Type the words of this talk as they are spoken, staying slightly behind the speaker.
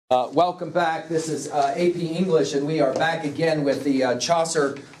Welcome back. This is AP English, and we are back again with the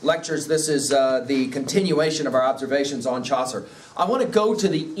Chaucer lectures. This is the continuation of our observations on Chaucer. I want to go to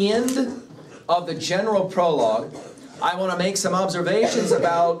the end of the general prologue. I want to make some observations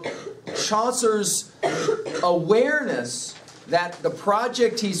about Chaucer's awareness that the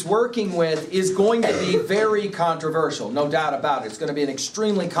project he's working with is going to be very controversial. No doubt about it. It's going to be an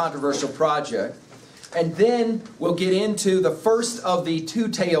extremely controversial project. And then we'll get into the first of the two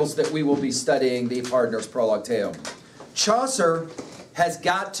tales that we will be studying, the Pardoner's Prologue tale. Chaucer has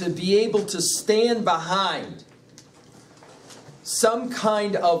got to be able to stand behind some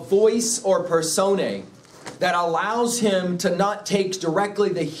kind of voice or personae that allows him to not take directly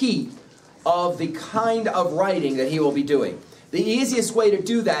the heat of the kind of writing that he will be doing. The easiest way to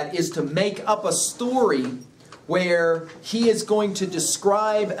do that is to make up a story where he is going to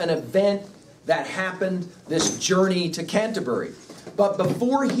describe an event that happened, this journey to Canterbury. But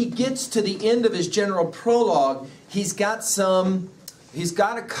before he gets to the end of his general prologue, he's got to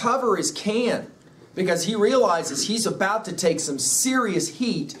cover his can, because he realizes he's about to take some serious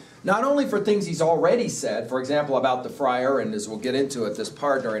heat, not only for things he's already said, for example about the friar, and as we'll get into it, this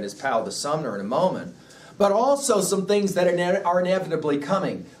Pardoner and his pal the Sumner in a moment, but also some things that are inevitably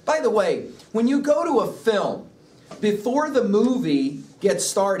coming. By the way, when you go to a film, before the movie gets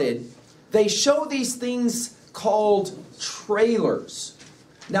started, they show these things called trailers.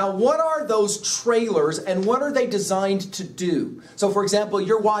 Now, what are those trailers and what are they designed to do? So, for example,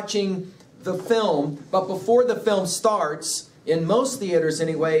 you're watching the film, but before the film starts, in most theaters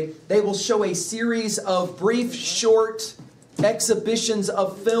anyway, they will show a series of brief, short exhibitions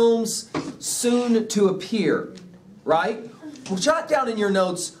of films soon to appear, right? Well, jot down in your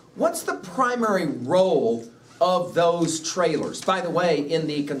notes, what's the primary role of those trailers? By the way, in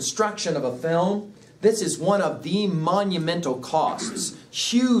the construction of a film, this is one of the monumental costs.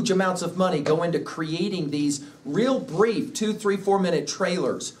 Huge amounts of money go into creating these real brief 2, 3, 4 minute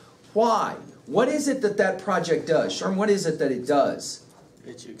trailers. Why? What is it that that project does? Sherm, what is it that it does?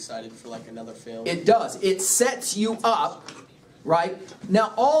 Gets you excited for like another film. It does. It sets you up, right?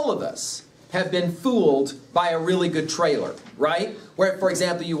 Now, all of us have been fooled by a really good trailer, right? Where, for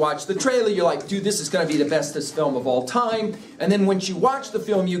example, you watch the trailer, you're like, dude, this is going to be the bestest film of all time. And then once you watch the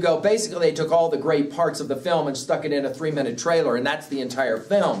film, you go, basically, they took all the great parts of the film and stuck it in a 3-minute trailer, and that's the entire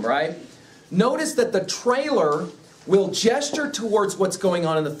film, right? Notice that the trailer will gesture towards what's going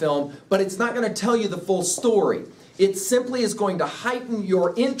on in the film, but it's not going to tell you the full story. It simply is going to heighten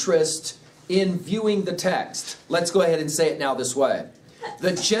your interest in viewing the text. Let's go ahead and say it now this way.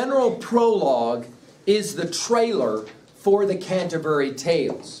 The general prologue is the trailer for the Canterbury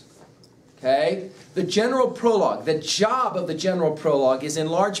Tales. Okay? The general prologue, the job of the general prologue is in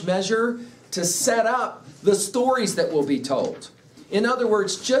large measure to set up the stories that will be told. In other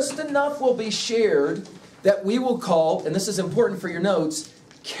words, just enough will be shared that we will call, and this is important for your notes,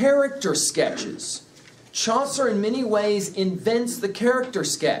 character sketches. Chaucer in many ways invents the character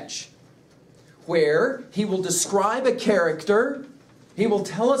sketch, where he will describe a character. He will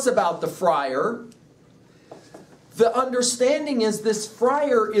tell us about the friar. The understanding is this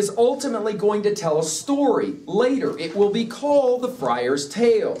friar is ultimately going to tell a story later. It will be called the Friar's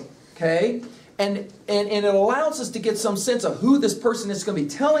Tale. Okay? And it allows us to get some sense of who this person is going to be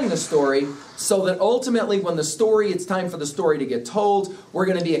telling the story, so that ultimately when it's time for the story to get told, we're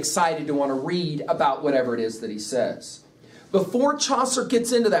going to be excited to want to read about whatever it is that he says. Before Chaucer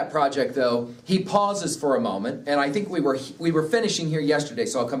gets into that project, though, he pauses for a moment, and I think we were finishing here yesterday,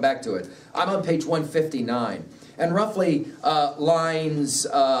 so I'll come back to it. I'm on page 159, and roughly lines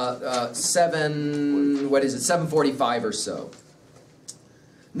 745 or so.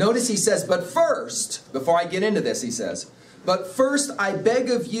 Notice he says, but first, before I get into this, he says, but first I beg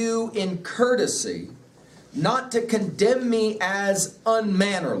of you in courtesy not to condemn me as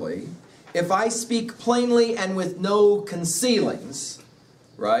unmannerly, if I speak plainly and with no concealings,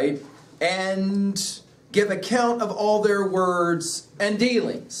 right, and give account of all their words and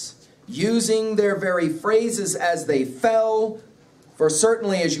dealings, using their very phrases as they fell, for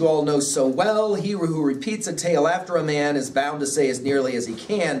certainly, as you all know so well, he who repeats a tale after a man is bound to say as nearly as he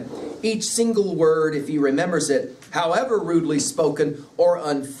can each single word, if he remembers it, however rudely spoken or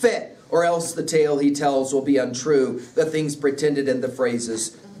unfit, or else the tale he tells will be untrue, the things pretended in the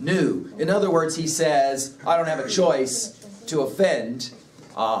phrases new. In other words, he says, I don't have a choice to offend.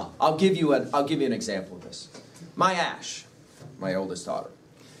 I'll give you an example of this. My Ash, my oldest daughter,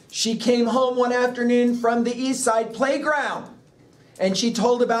 she came home one afternoon from the East Side playground, and she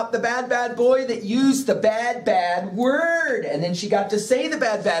told about the bad boy that used the bad word, and then she got to say the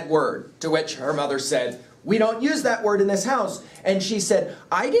bad word, to which her mother said, We don't use that word in this house. And she said,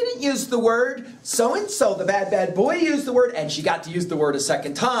 I didn't use the word. So-and-so, the bad boy, used the word. And she got to use the word a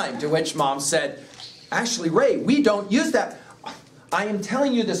second time. To which Mom said, Ashley Ray, we don't use that. I am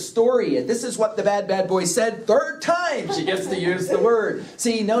telling you the story. And this is what the bad boy said. Third time she gets to use the word.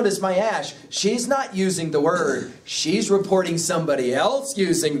 See, notice my Ash. She's not using the word. She's reporting somebody else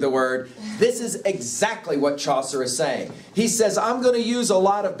using the word. This is exactly what Chaucer is saying. He says, I'm going to use a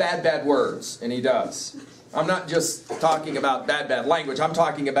lot of bad words. And he does. I'm not just talking about bad language. I'm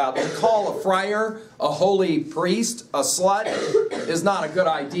talking about to call a friar, a holy priest, a slut is not a good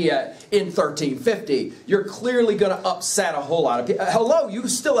idea in 1350. You're clearly going to upset a whole lot of people. Hello, you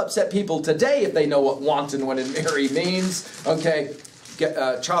still upset people today if they know what wanton when in merry means. Okay,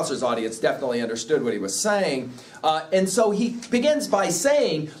 Chaucer's audience definitely understood what he was saying. And so he begins by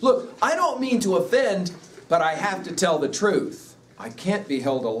saying, look, I don't mean to offend, but I have to tell the truth. I can't be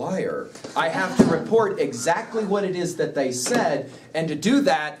held a liar. I have to report exactly what it is that they said, and to do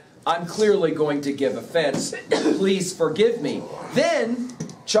that, I'm clearly going to give offense. Please forgive me. Then,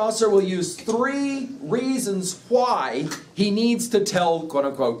 Chaucer will use 3 reasons why he needs to tell,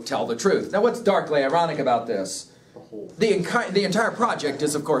 quote-unquote, tell the truth. Now, what's darkly ironic about this? The entire project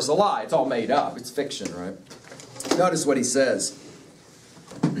is, of course, a lie. It's all made up. It's fiction, right? Notice what he says.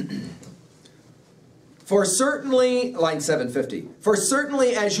 For certainly, line 750, for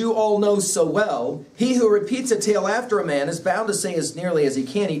certainly as you all know so well, he who repeats a tale after a man is bound to say as nearly as he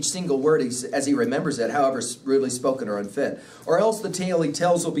can each single word as he remembers it, however rudely spoken or unfit. Or else the tale he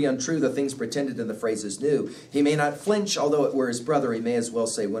tells will be untrue, the things pretended in the phrases new. He may not flinch, although it were his brother, he may as well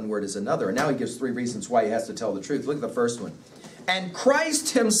say one word as another. And now he gives 3 reasons why he has to tell the truth. Look at the first one. And Christ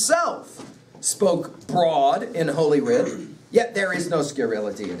himself spoke broad in Holy Writ, yet there is no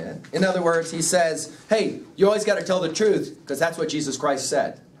scurrility in it. In other words, he says, hey, you always got to tell the truth, because that's what Jesus Christ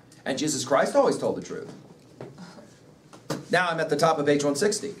said. And Jesus Christ always told the truth. Now I'm at the top of page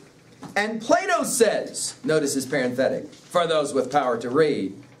 160. And Plato says, notice his parenthetic, for those with power to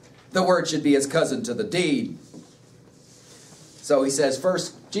read, the word should be his cousin to the deed. So he says,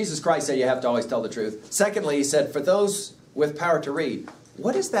 first, Jesus Christ said you have to always tell the truth. Secondly, he said, for those with power to read.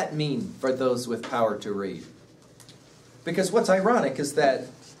 What does that mean, for those with power to read? Because what's ironic is that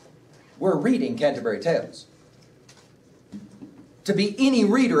we're reading Canterbury Tales. To be any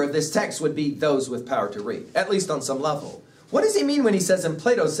reader of this text would be those with power to read, at least on some level. What does he mean when he says, and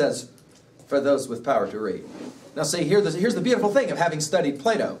Plato says, for those with power to read? Now see, here's the beautiful thing of having studied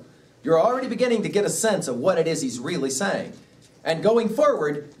Plato. You're already beginning to get a sense of what it is he's really saying. And going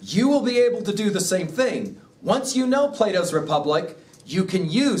forward, you will be able to do the same thing. Once you know Plato's Republic, you can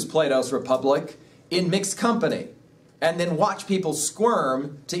use Plato's Republic in mixed company. And then watch people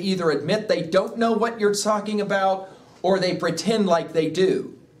squirm to either admit they don't know what you're talking about or they pretend like they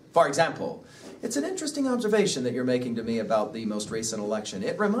do. For example, it's an interesting observation that you're making to me about the most recent election.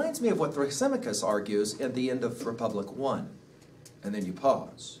 It reminds me of what Thrasymachus argues at the end of Republic 1. And then you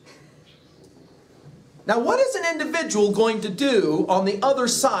pause. Now, what is an individual going to do on the other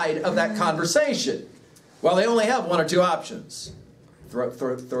side of that conversation? Well, they only have 1 or 2 options. Throw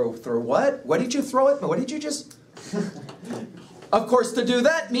what? What did you throw at me? What did you just... Of course, to do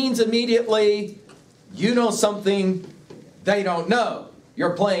that means immediately you know something they don't know.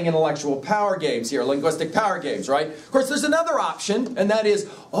 You're playing intellectual power games here, linguistic power games, right? Of course, there's another option, and that is,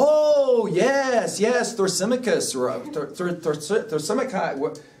 oh, yes, Thrasymachus,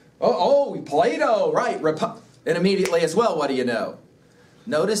 Thrasymachus, Plato, right, and immediately as well, what do you know?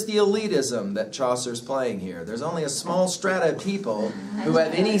 Notice the elitism that Chaucer's playing here. There's only a small strata of people who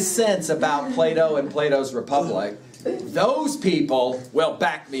have any sense about Plato and Plato's Republic. Those people will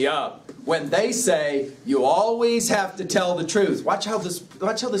back me up when they say you always have to tell the truth. Watch how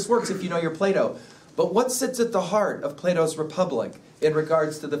this works if you know your Plato. But what sits at the heart of Plato's Republic in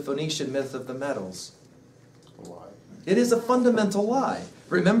regards to the Phoenician myth of the metals? A lie. It is a fundamental lie.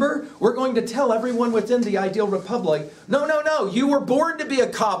 Remember, we're going to tell everyone within the ideal republic, no, you were born to be a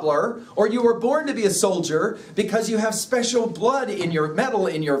cobbler, or you were born to be a soldier, because you have special blood in your metal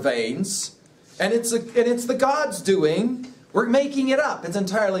in your veins, and it's the gods doing. We're making it up. It's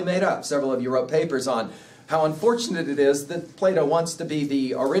entirely made up. Several of you wrote papers on how unfortunate it is that Plato wants to be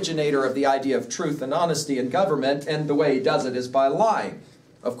the originator of the idea of truth and honesty in government, and the way he does it is by lying.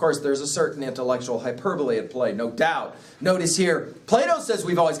 Of course, there's a certain intellectual hyperbole at play, no doubt. Notice here, Plato says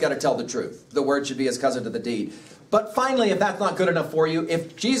we've always got to tell the truth. The word should be his cousin to the deed. But finally, if that's not good enough for you,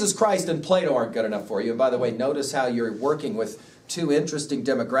 if Jesus Christ and Plato aren't good enough for you, and by the way, notice how you're working with 2 interesting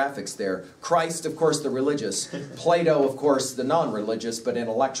demographics there. Christ, of course, the religious. Plato, of course, the non-religious, but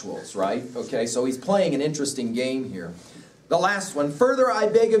intellectuals, right? Okay, so he's playing an interesting game here. The last one, further I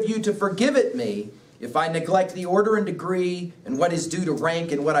beg of you to forgive it me, If I neglect the order and degree, and what is due to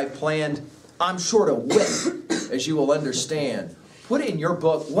rank and what I've planned, I'm short of wit, as you will understand. Put in your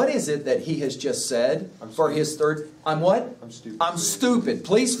book, what is it that he has just said for his third? I'm what? I'm stupid. I'm stupid.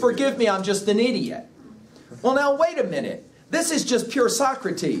 Please forgive me, I'm just an idiot. Well, now wait a minute. This is just pure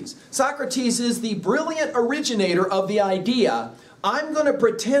Socrates. Socrates is the brilliant originator of the idea, I'm going to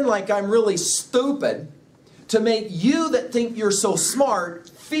pretend like I'm really stupid to make you that think you're so smart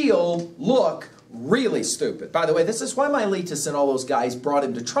feel, look really stupid. By the way, this is why Miletus and all those guys brought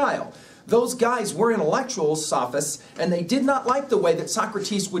him to trial. Those guys were intellectual sophists, and they did not like the way that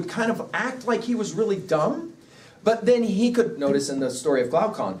Socrates would kind of act like he was really dumb. But then he could, notice in the story of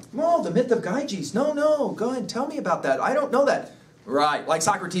Glaucon, oh, the myth of Gyges. No, go ahead and tell me about that. I don't know that. Right, like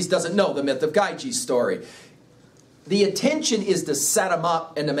Socrates doesn't know the myth of Gyges story. The intention is to set them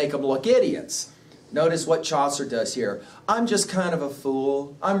up and to make them look idiots. Notice what Chaucer does here. I'm just kind of a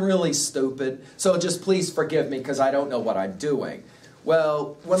fool. I'm really stupid. So just please forgive me because I don't know what I'm doing.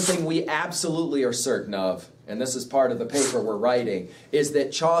 Well, one thing we absolutely are certain of, and this is part of the paper we're writing, is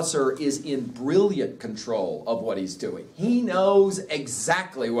that Chaucer is in brilliant control of what he's doing. He knows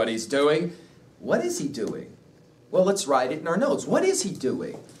exactly what he's doing. What is he doing? Well, let's write it in our notes. What is he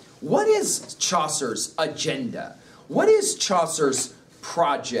doing? What is Chaucer's agenda? What is Chaucer's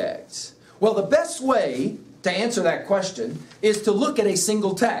project? Well, the best way to answer that question is to look at a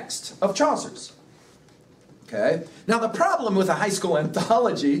single text of Chaucer's. Okay? Now, the problem with a high school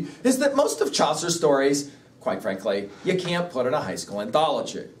anthology is that most of Chaucer's stories, quite frankly, you can't put in a high school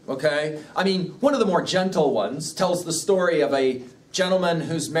anthology. Okay? I mean, one of the more gentle ones tells the story of a gentleman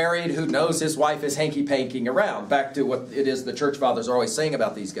who's married who knows his wife is hanky-panking around. Back to what it is the church fathers are always saying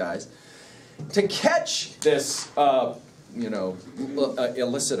about these guys. To catch this,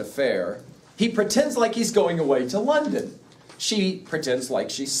 illicit affair, he pretends like he's going away to London. She pretends like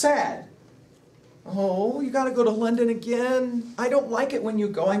she's sad. Oh, you got to go to London again? I don't like it when you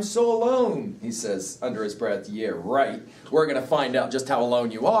go. I'm so alone, he says under his breath. Yeah, right. We're going to find out just how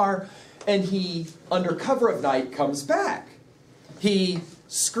alone you are. And he, under cover of night, comes back. He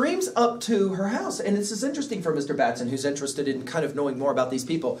screams up to her house, and this is interesting for Mr. Batson, who's interested in kind of knowing more about these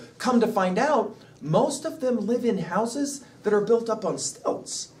people. Come to find out, most of them live in houses that are built up on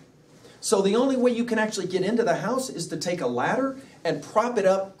stilts. So the only way you can actually get into the house is to take a ladder and prop it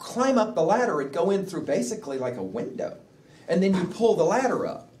up, climb up the ladder, and go in through basically like a window. And then you pull the ladder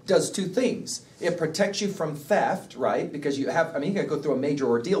up. Does two things. It protects you from theft, right? Because you have, you got to go through a major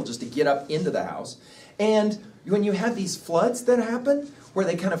ordeal just to get up into the house. And when you have these floods that happen, where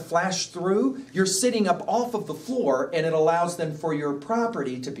they kind of flash through, you're sitting up off of the floor, and it allows then for your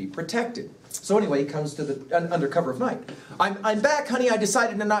property to be protected. So anyway, he comes to the under cover of night. I'm back, honey. I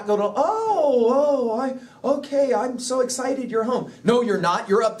decided to not go to. Okay. I'm so excited you're home. No, you're not.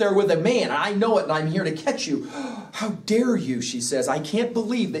 You're up there with a man. I know it, and I'm here to catch you. How dare you? She says. I can't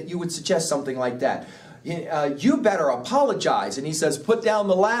believe that you would suggest something like that. You better apologize. And he says, put down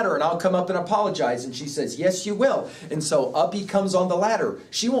the ladder and I'll come up and apologize. And she says, yes, you will. And so up he comes on the ladder.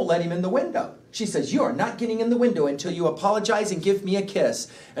 She won't let him in the window. She says, you are not getting in the window until you apologize and give me a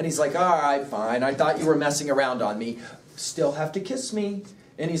kiss. And he's like, all right, fine. I thought you were messing around on me. Still have to kiss me.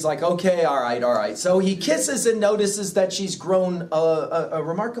 And he's like, okay, all right. So he kisses and notices that she's grown a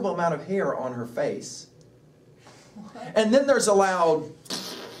remarkable amount of hair on her face. And then there's a loud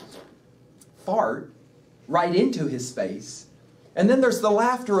fart right into his face. And then there's the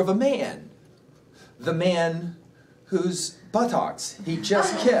laughter of a man. The man whose buttocks he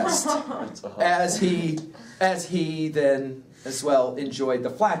just kissed as he then as well enjoyed the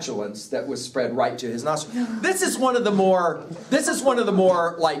flatulence that was spread right to his nostril. This is one of the more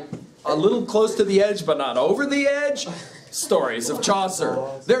like a little close to the edge but not over the edge stories of Chaucer.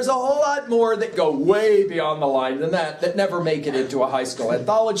 There's a whole lot more that go way beyond the line than that never make it into a high school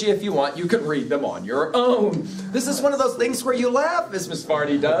anthology. If you want, you can read them on your own. This is one of those things where you laugh, as Miss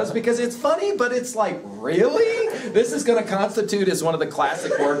Varney does, because it's funny, but it's like, really? This is going to constitute as one of the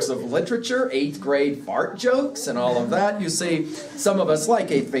classic works of literature, 8th grade fart jokes and all of that. You see, some of us like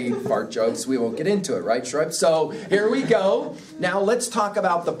 8th grade fart jokes. We won't get into it, right, Shrub? So here we go. Now let's talk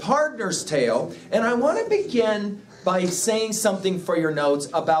about the Pardoner's Tale, and I want to begin by saying something for your notes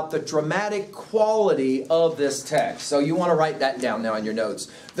about the dramatic quality of this text. So you want to write that down now in your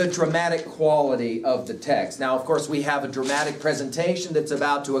notes. The dramatic quality of the text. Now, of course, we have a dramatic presentation that's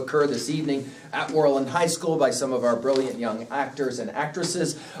about to occur this evening at Worland High School by some of our brilliant young actors and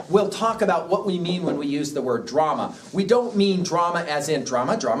actresses. We'll talk about what we mean when we use the word drama. We don't mean drama as in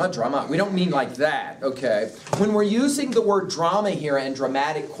drama. We don't mean like that, okay? When we're using the word drama here and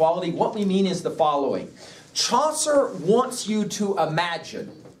dramatic quality, what we mean is the following. Chaucer wants you to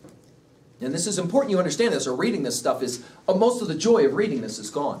imagine and this is important you understand this, or reading this stuff is, most of the joy of reading this is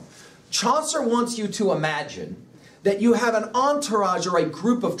gone. Chaucer wants you to imagine that you have an entourage or a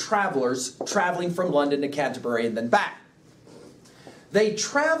group of travelers traveling from London to Canterbury and then back. They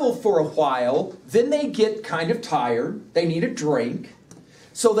travel for a while, then they get kind of tired, they need a drink,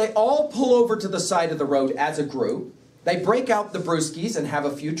 so they all pull over to the side of the road as a group. They break out the brewskis and have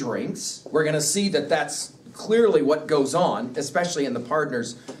a few drinks. We're going to see that that's clearly what goes on, especially in the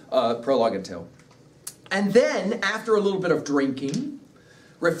partners' prologue and tale. And then, after a little bit of drinking,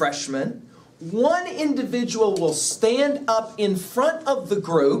 refreshment, one individual will stand up in front of the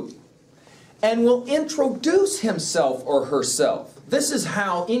group and will introduce himself or herself. This is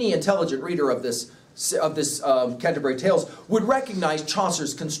how any intelligent reader of this Canterbury Tales would recognize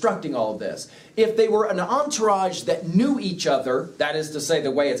Chaucer's constructing all of this. If they were an entourage that knew each other, that is to say the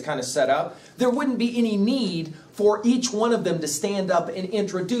way it's kind of set up, there wouldn't be any need for each one of them to stand up and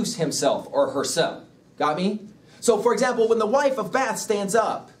introduce himself or herself. Got me? So for example, when the wife of Bath stands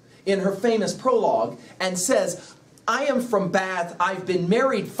up in her famous prologue and says, I am from Bath, I've been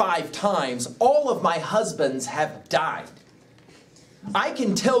married 5 times, all of my husbands have died. I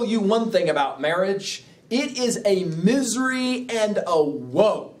can tell you one thing about marriage. It is a misery and a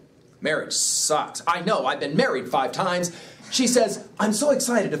woe. Marriage sucks. I know, I've been married 5 times. She says, I'm so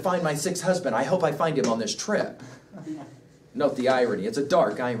excited to find my 6th husband. I hope I find him on this trip. Note the irony. It's a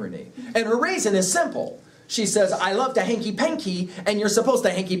dark irony. And her reason is simple. She says, I love to hanky-panky, and you're supposed to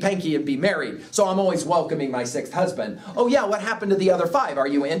hanky-panky and be married. So I'm always welcoming my 6th husband. Oh yeah, what happened to the other 5? Are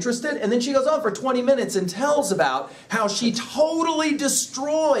you interested? And then she goes on for 20 minutes and tells about how she totally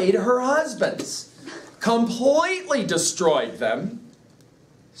destroyed her husbands. Completely destroyed them.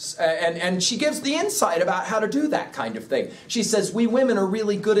 And she gives the insight about how to do that kind of thing. She says, we women are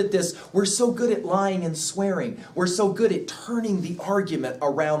really good at this. We're so good at lying and swearing. We're so good at turning the argument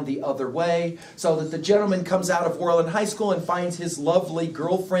around the other way, so that the gentleman comes out of Warland High School and finds his lovely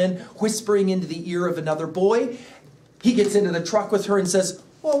girlfriend whispering into the ear of another boy. He gets into the truck with her and says,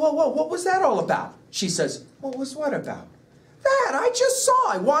 whoa, whoa, whoa, what was that all about? She says, what was what about? That, I just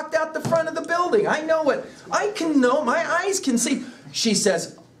saw. I walked out the front of the building. I know it. I can know. My eyes can see. She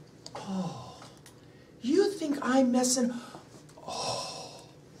says, oh, you think I'm messing? Oh,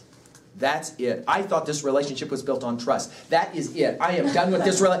 that's it. I thought this relationship was built on trust. That is it. I am done with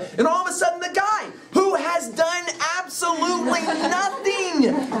this relationship. And all of a sudden, the guy who has done absolutely nothing.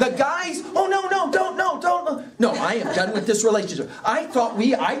 The guy's, oh no, no, don't. No, I am done with this relationship. I thought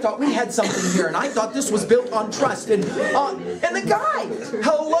we had something here, and I thought this was built on trust. And the guy,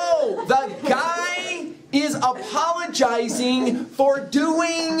 hello, the guy is apologizing for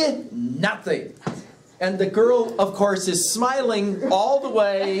doing nothing. And the girl, of course, is smiling all the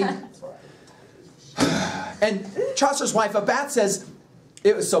way. And Chaucer's wife of Bath says,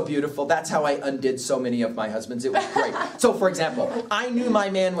 it was so beautiful. That's how I undid so many of my husbands. It was great. So, for example, I knew my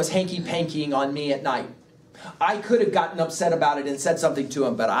man was hanky-pankying on me at night. I could have gotten upset about it and said something to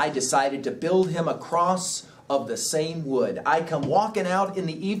him, but I decided to build him a cross of the same wood. I come walking out in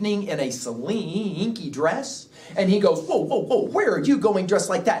the evening in a slinky dress, and he goes, whoa, whoa, whoa, where are you going dressed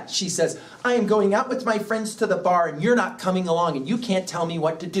like that? She says, I am going out with my friends to the bar, and you're not coming along, and you can't tell me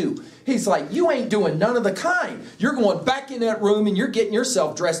what to do. He's like, you ain't doing none of the kind. You're going back in that room, and you're getting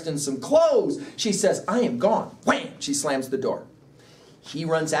yourself dressed in some clothes. She says, I am gone. Wham! She slams the door. He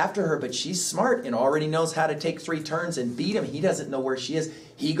runs after her, but she's smart and already knows how to take 3 turns and beat him. He doesn't know where she is.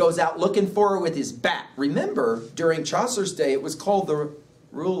 He goes out looking for her with his bat. Remember, during Chaucer's day, it was called the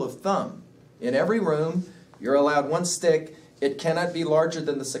rule of thumb. In every room, you're allowed 1 stick. It cannot be larger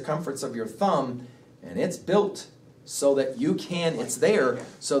than the circumference of your thumb, and it's built so that you can, it's there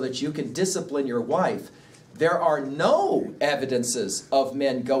so that you can discipline your wife. There are no evidences of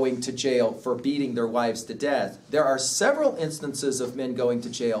men going to jail for beating their wives to death. There are several instances of men going to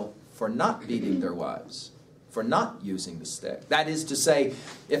jail for not beating their wives, for not using the stick. That is to say,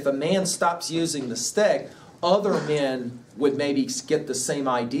 if a man stops using the stick, other men would maybe get the same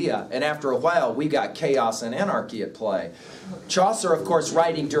idea, and after a while we got chaos and anarchy at play. Chaucer, of course,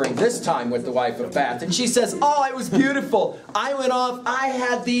 writing during this time with the wife of Bath, and she says, oh, it was beautiful. I went off, I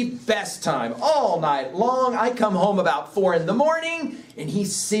had the best time all night long. I come home about 4 in the morning, and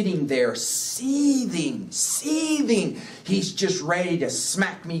he's sitting there seething. He's just ready to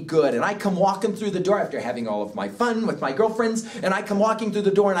smack me good. And I come walking through the door after having all of my fun with my girlfriends, and I come walking through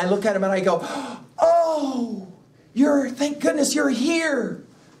the door, and I look at him, and I go, oh, thank goodness you're here.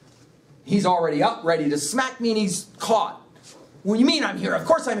 He's already up, ready to smack me, and he's caught. What do you mean I'm here? Of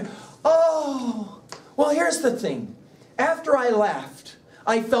course I'm here. Oh, well, here's the thing. After I left,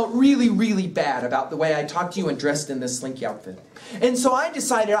 I felt really, really bad about the way I talked to you and dressed in this slinky outfit. And so I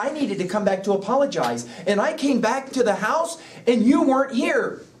decided I needed to come back to apologize. And I came back to the house and you weren't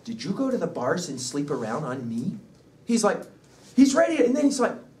here. Did you go to the bars and sleep around on me? He's like, he's ready. And then he's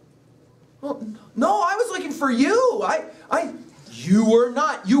like, well, no, I was looking for you. You were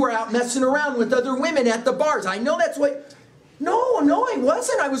not. You were out messing around with other women at the bars. I know that's what... No, I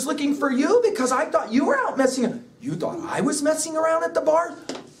wasn't. I was looking for you because I thought you were out messing... You thought I was messing around at the bar?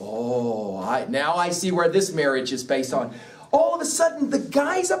 Oh, now I see where this marriage is based on. All of a sudden, the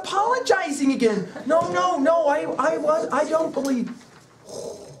guy's apologizing again. No, I don't believe.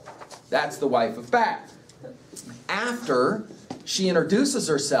 That's the wife of Bath. After she introduces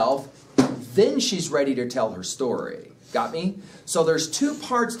herself, then she's ready to tell her story. Got me? So there's two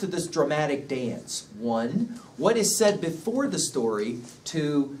parts to this dramatic dance. One, what is said before the story,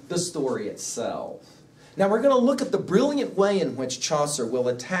 to the story itself. Now we're going to look at the brilliant way in which Chaucer will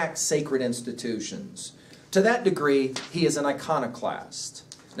attack sacred institutions. To that degree, he is an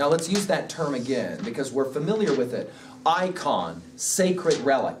iconoclast. Now let's use that term again because we're familiar with it. Icon, sacred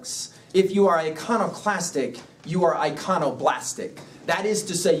relics. If you are iconoclastic, you are iconoblastic. That is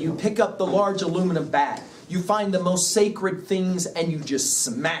to say, you pick up the large aluminum bat, you find the most sacred things and you just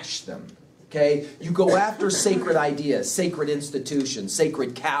smash them. Okay? You go after sacred ideas, sacred institutions,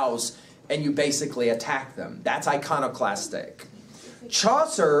 sacred cows, and you basically attack them. That's iconoclastic.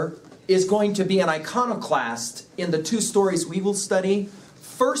 Chaucer is going to be an iconoclast in the two stories we will study.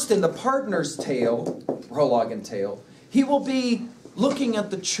 First, in the Pardoner's Tale, prologue and tale, he will be looking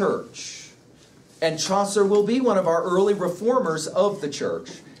at the church. And Chaucer will be one of our early reformers of the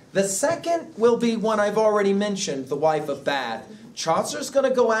church. The second will be one I've already mentioned, the wife of Bath. Chaucer's going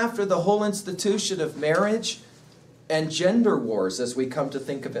to go after the whole institution of marriage and gender wars, as we come to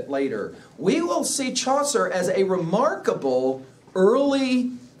think of it later. We will see Chaucer as a remarkable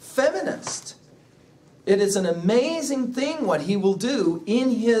early feminist. It is an amazing thing what he will do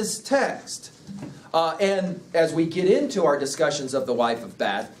in his text. And as we get into our discussions of the wife of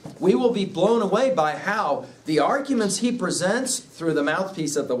Bath, we will be blown away by how the arguments he presents through the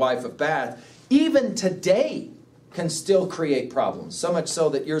mouthpiece of the wife of Bath, even today, can still create problems. So much so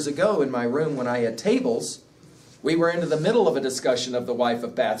that years ago in my room when I had tables, we were into the middle of a discussion of the wife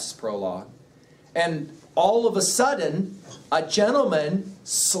of Bath's prologue. And all of a sudden, a gentleman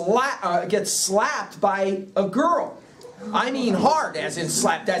gets slapped by a girl. I mean hard, as in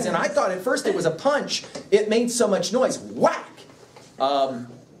slapped, as in I thought at first it was a punch. It made so much noise. Whack!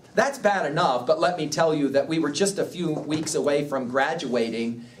 That's bad enough, but let me tell you that we were just a few weeks away from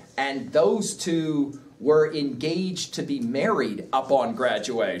graduating, and those two were engaged to be married upon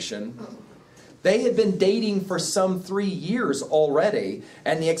graduation. They had been dating for some 3 years already,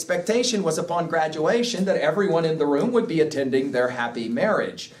 and the expectation was upon graduation that everyone in the room would be attending their happy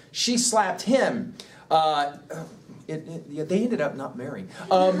marriage. She slapped him. They ended up not marrying.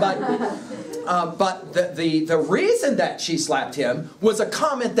 But the reason that she slapped him was a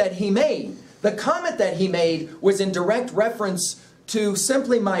comment that he made. The comment that he made was in direct reference to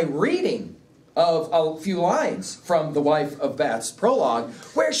simply my reading of a few lines from the wife of Bath's prologue,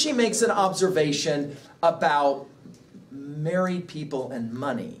 where she makes an observation about married people and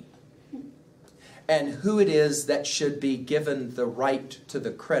money, and who it is that should be given the right to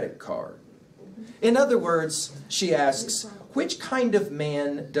the credit card. In other words, she asks, which kind of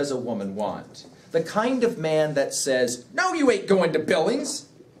man does a woman want? The kind of man that says, no, you ain't going to Billings.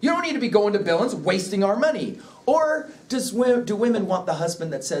 You don't need to be going to Billings, wasting our money. Or do women want the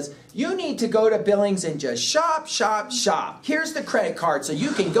husband that says, you need to go to Billings and just shop, shop, shop. Here's the credit card so you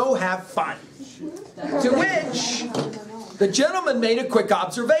can go have fun. To which the gentleman made a quick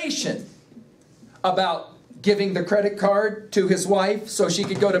observation about giving the credit card to his wife so she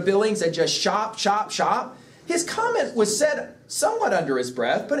could go to Billings and just shop, shop, shop. His comment was said somewhat under his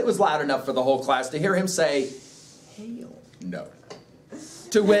breath, but it was loud enough for the whole class to hear him say, hell no.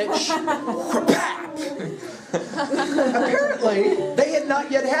 To which, apparently, they had not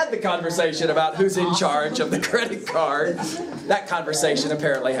yet had the conversation about who's in charge of the credit card. That conversation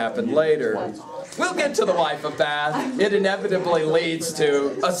apparently happened later. We'll get to the wife of Bath. It inevitably leads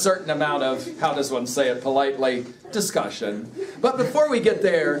to a certain amount of, how does one say it politely, discussion. But before we get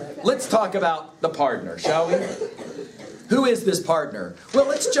there, let's talk about the Pardoner, shall we? Who is this Pardoner? Well,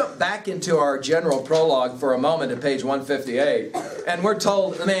 let's jump back into our general prologue for a moment at page 158. And we're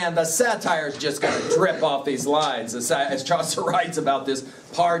told, man, the satire is just going to drip off these lines as Chaucer writes about this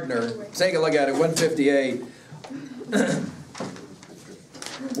Pardoner. Take a look at it, 158.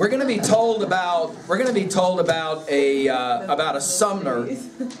 We're going to be told about a Sumner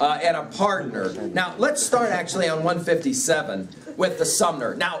and a partner. Now let's start actually on 157 with the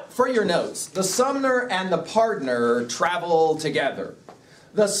Sumner. Now for your notes, the Sumner and the partner travel together.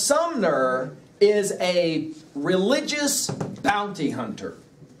 The Sumner is a religious bounty hunter.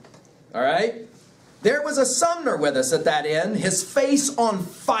 All right? There was a Sumner with us at that inn, his face on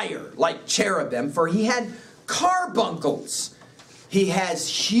fire like cherubim, for he had carbuncles. He has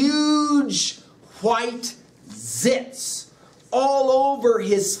huge white zits all over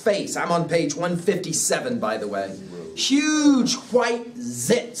his face. I'm on page 157, by the way. Huge white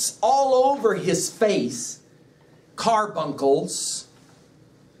zits all over his face. Carbuncles.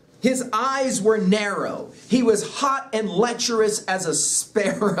 His eyes were narrow. He was hot and lecherous as a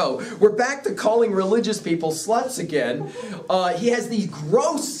sparrow. We're back to calling religious people sluts again. He has these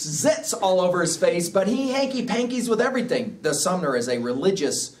gross zits all over his face, but he hanky-pankies with everything. The Sumner is a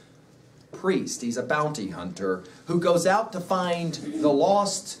religious priest. He's a bounty hunter who goes out to find the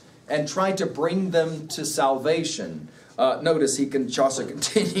lost and try to bring them to salvation. Notice Chaucer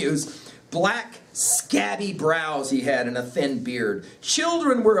continues, black scabby brows he had and a thin beard.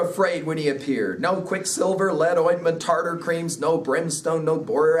 Children were afraid when he appeared. No quicksilver, lead ointment, tartar creams, no brimstone, no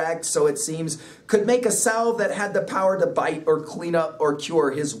borax, so it seems, could make a salve that had the power to bite or clean up or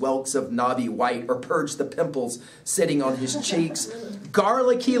cure his whelks of knobby white or purge the pimples sitting on his cheeks.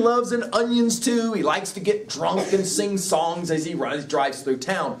 Garlic he loves and onions too. He likes to get drunk and sing songs as he drives through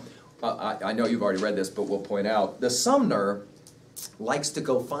town. I know you've already read this, but we'll point out. The Sumner likes to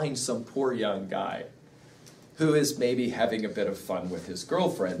go find some poor young guy who is maybe having a bit of fun with his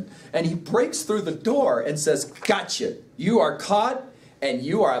girlfriend, and he breaks through the door and says, gotcha, you are caught and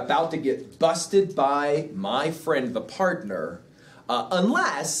you are about to get busted by my friend the partner,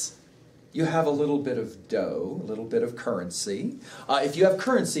 unless you have a little bit of dough, a little bit of currency. If you have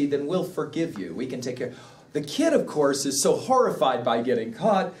currency, then we'll forgive you. We can take care. The kid, of course, is so horrified by getting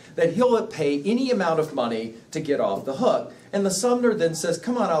caught that he'll pay any amount of money to get off the hook. And the Sumner then says,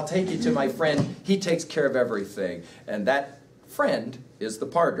 come on, I'll take you to my friend. He takes care of everything. And that friend is the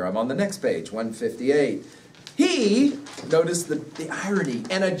partner. I'm on the next page, 158. He, notice the irony,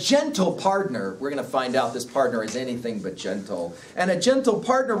 and a gentle partner, we're going to find out this partner is anything but gentle, and a gentle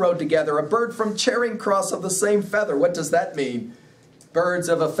partner rode together, a bird from Charing Cross of the same feather. What does that mean? Birds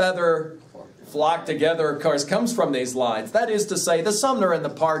of a feather flock together, of course, comes from these lines. That is to say, the Sumner and the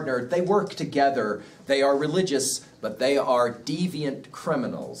partner, they work together. They are religious, but they are deviant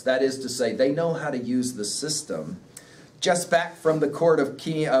criminals. That is to say, they know how to use the system. Just back from the court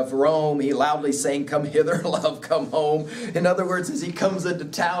of Rome, he loudly saying, come hither, love, come home. In other words, as he comes into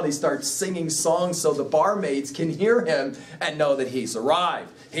town, he starts singing songs so the barmaids can hear him and know that he's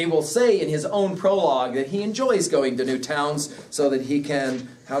arrived. He will say in his own prologue that he enjoys going to new towns so that he can,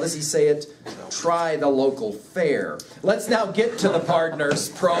 how does he say it? Try the local fare. Let's now get to the partner's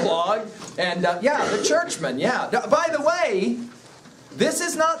prologue. And yeah, the churchman, yeah. By the way, this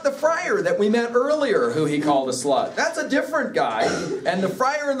is not the friar that we met earlier who he called a slut. That's a different guy. And the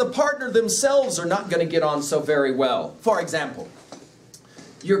friar and the partner themselves are not going to get on so very well. For example,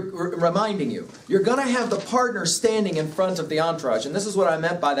 reminding you, you're going to have the partner standing in front of the entourage. And this is what I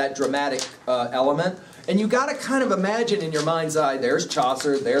meant by that dramatic element. And you got to kind of imagine in your mind's eye, there's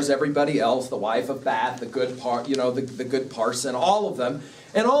Chaucer, there's everybody else, the wife of Bath, the good the good parson, all of them.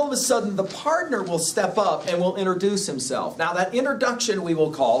 And all of a sudden, the partner will step up and will introduce himself. Now, that introduction we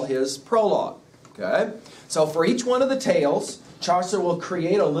will call his prologue. Okay? So for each one of the tales, Chaucer will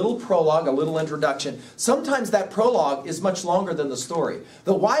create a little prologue, a little introduction. Sometimes that prologue is much longer than the story.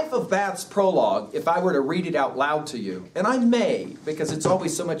 The Wife of Bath's prologue, if I were to read it out loud to you, and I may, because it's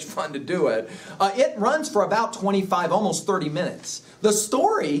always so much fun to do it, it runs for about 25, almost 30 minutes. The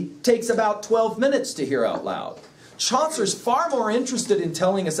story takes about 12 minutes to hear out loud. Chaucer's far more interested in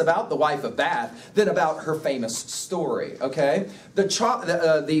telling us about the wife of Bath than about her famous story, okay?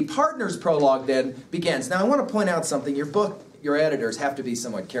 The partner's prologue then begins. Now, I want to point out something. Your editors have to be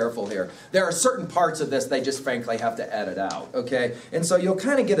somewhat careful here. There are certain parts of this they just frankly have to edit out, okay? And so you'll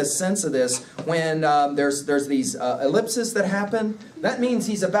kind of get a sense of this when there's these ellipses that happen. That means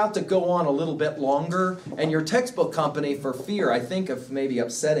he's about to go on a little bit longer, and your textbook company, for fear, I think, of maybe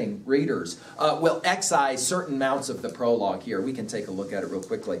upsetting readers, will excise certain amounts of the prologue here. We can take a look at it real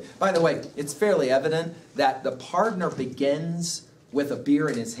quickly. By the way, it's fairly evident that the partner begins with a beer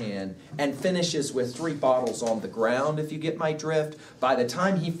in his hand and finishes with 3 bottles on the ground, if you get my drift. By the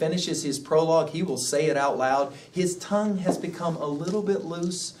time he finishes his prologue, he will say it out loud. His tongue has become a little bit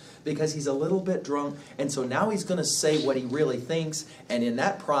loose because he's a little bit drunk, and so now he's going to say what he really thinks, and in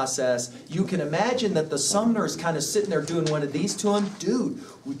that process, you can imagine that the Sumner's kind of sitting there doing one of these to him. Dude,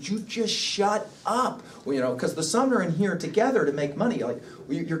 would you just shut up? Well, you know, because the Sumner and he are together to make money. Like,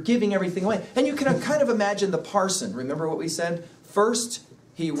 you're giving everything away. And you can kind of imagine the parson. Remember what we said? First,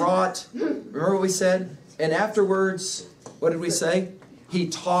 he wrought. Remember what we said? And afterwards, what did we say? He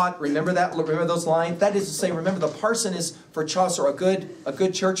taught. Remember that? Remember those lines? That is to say, remember, the parson is, for Chaucer, a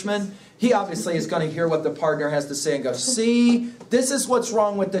good churchman. He obviously is going to hear what the partner has to say and go, see, this is what's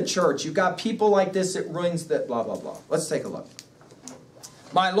wrong with the church. You've got people like this, it ruins the blah, blah, blah. Let's take a look.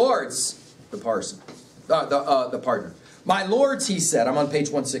 My lords, the parson, the partner. My lords, he said, I'm on page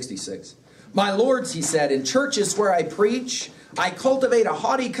 166. My lords, he said, in churches where I preach, I cultivate a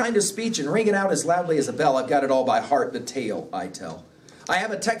haughty kind of speech and ring it out as loudly as a bell. I've got it all by heart, the tale I tell. I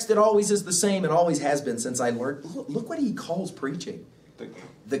have a text that always is the same and always has been since I learned. Look what he calls preaching.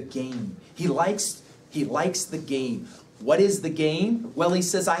 The game. He likes the game. What is the game? Well, he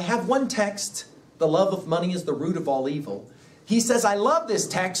says, I have one text. The love of money is the root of all evil. He says, I love this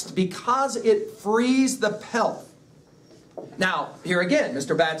text because it frees the pelf. Now, here again,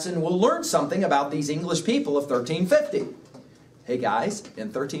 Mr. Batson will learn something about these English people of 1350. Hey guys,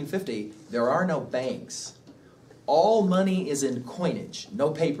 in 1350, there are no banks. All money is in coinage, no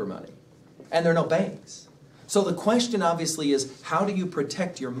paper money. And there are no banks. So the question obviously is, how do you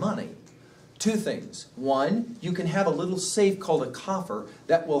protect your money? 2 things. One, you can have a little safe called a coffer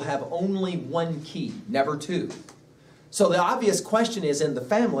that will have only 1 key, never 2. So the obvious question is, in the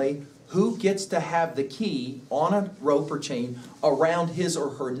family, who gets to have the key on a rope or chain around his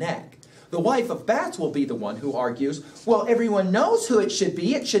or her neck? The wife of Bats will be the one who argues, well, everyone knows who it should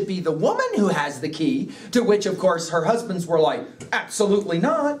be. It should be the woman who has the key. To which, of course, her husbands were like, absolutely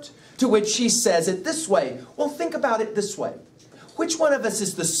not. To which she says it this way. Well, think about it this way. Which one of us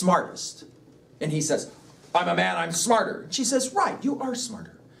is the smartest? And he says, I'm a man, I'm smarter. She says, right, you are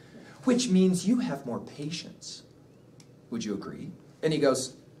smarter. Which means you have more patience. Would you agree? And he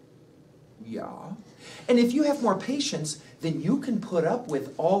goes, yeah. And if you have more patience, then you can put up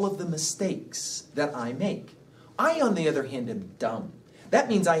with all of the mistakes that I make. I, on the other hand, am dumb. That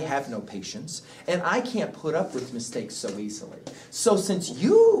means I have no patience, and I can't put up with mistakes so easily. So since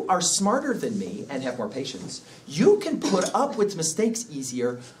you are smarter than me and have more patience, you can put up with mistakes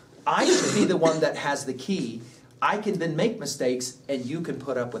easier. I should be the one that has the key. I can then make mistakes, and you can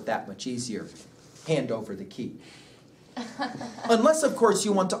put up with that much easier. Hand over the key. Unless, of course,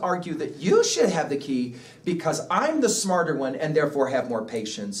 you want to argue that you should have the key because I'm the smarter one and therefore have more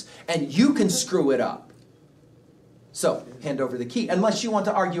patience, and you can screw it up. So, hand over the key. Unless you want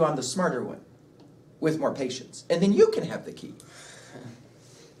to argue I'm the smarter one with more patience, and then you can have the key.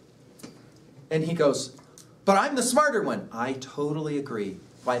 And he goes, but I'm the smarter one. I totally agree.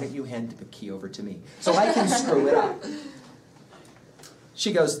 Why don't you hand the key over to me so I can screw it up?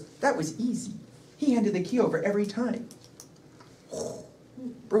 She goes, that was easy. He handed the key over every time.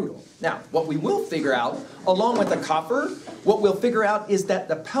 Brutal. Now, what we will figure out, along with the coffer, what we'll figure out is that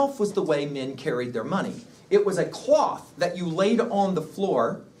the pelf was the way men carried their money. It was a cloth that you laid on the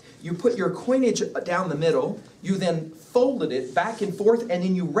floor. You put your coinage down the middle. You then folded it back and forth, and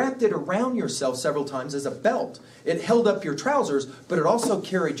then you wrapped it around yourself several times as a belt. It held up your trousers, but it also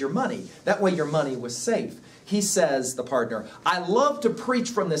carried your money. That way your money was safe. He says, the partner, I love to preach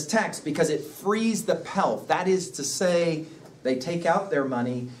from this text because it frees the pelf. That is to say, they take out their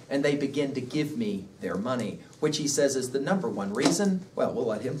money and they begin to give me their money, which he says is the #1 reason. Well, we'll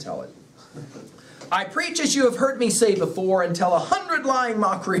let him tell it. I preach as you have heard me say before, and tell 100 lying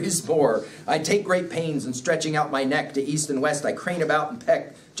mockeries more. I take great pains in stretching out my neck to east and west. I crane about and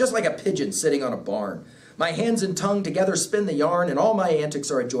peck, just like a pigeon sitting on a barn. My hands and tongue together spin the yarn, and all my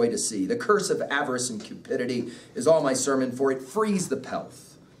antics are a joy to see. The curse of avarice and cupidity is all my sermon, for it frees the pelf.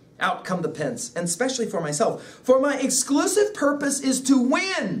 Out come the pence, and especially for myself. For my exclusive purpose is to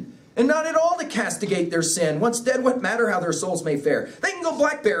win, and not at all to castigate their sin. Once dead, what matter how their souls may fare? They can go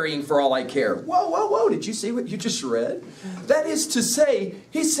blackberrying for all I care. Whoa, whoa, whoa, did you see what you just read? That is to say,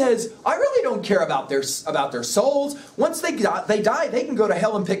 he says, I really don't care about their souls. Once they die, they can go to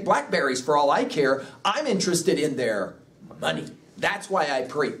hell and pick blackberries for all I care. I'm interested in their money. That's why I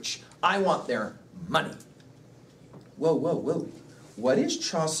preach. I want their money. Whoa, whoa, whoa. What is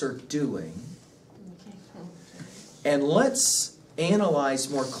Chaucer doing? And let's analyze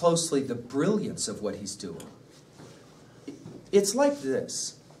more closely the brilliance of what he's doing. It's like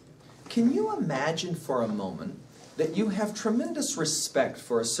this. Can you imagine for a moment that you have tremendous respect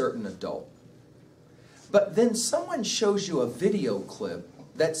for a certain adult. But then someone shows you a video clip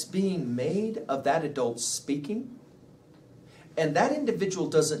that's being made of that adult speaking, and that individual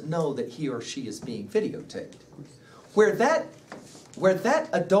doesn't know that he or she is being videotaped. Where that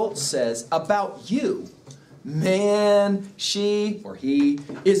adult says about you, man, she or he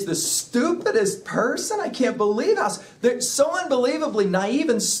is the stupidest person. I can't believe how they're so unbelievably naive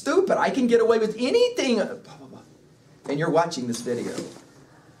and stupid. I can get away with anything. And you're watching this video.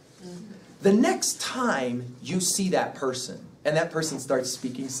 The next time you see that person, and that person starts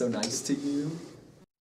speaking so nice to you,